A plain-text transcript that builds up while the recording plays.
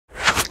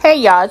Hey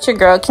y'all, it's your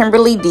girl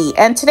Kimberly D,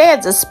 and today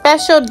is a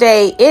special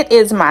day. It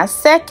is my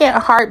second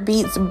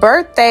Heartbeat's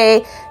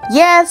birthday.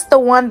 Yes, the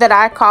one that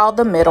I call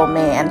the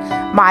middleman,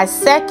 my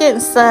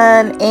second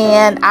son,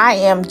 and I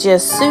am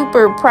just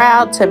super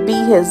proud to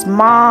be his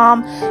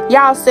mom.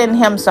 Y'all send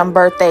him some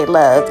birthday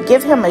love.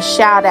 Give him a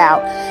shout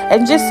out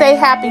and just say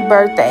happy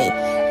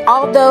birthday.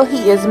 Although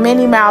he is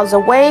many miles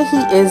away, he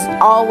is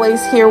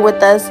always here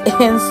with us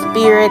in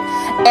spirit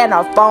and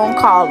a phone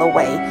call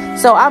away.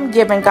 So I'm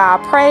giving God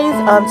praise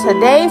on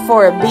today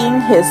for it being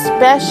his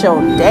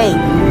special day.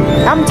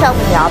 I'm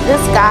telling y'all,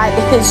 this guy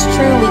is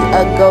truly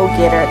a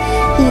go-getter.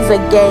 He's a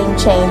game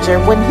changer.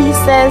 When he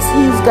says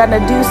he's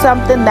gonna do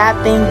something,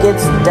 that thing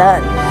gets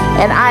done.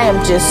 And I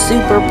am just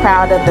super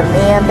proud of the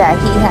man that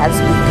he has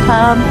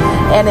become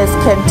and is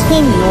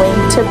continuing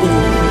to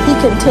be. He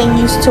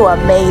continues to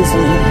amaze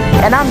me,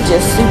 and I'm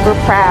just super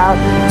proud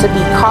to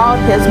be called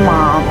his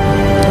mom.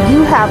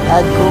 You have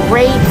a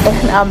great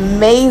and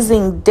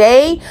amazing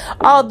day.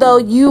 Although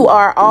you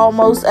are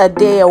almost a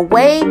day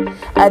away,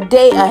 a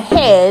day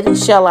ahead,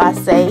 shall I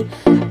say.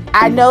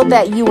 I know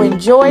that you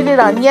enjoyed it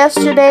on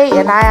yesterday,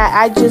 and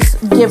I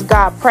just give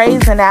God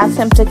praise and ask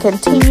him to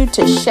continue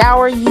to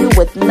shower you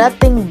with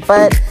nothing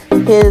but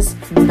his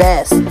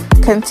best.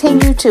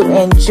 Continue to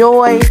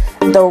enjoy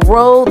the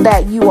road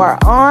that you are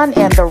on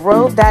and the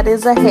road that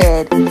is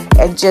ahead,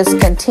 and just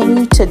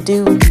continue to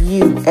do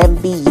you and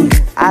be you.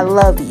 I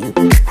love you.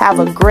 Have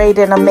a great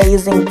and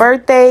amazing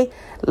birthday.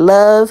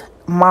 Love,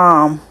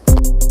 Mom.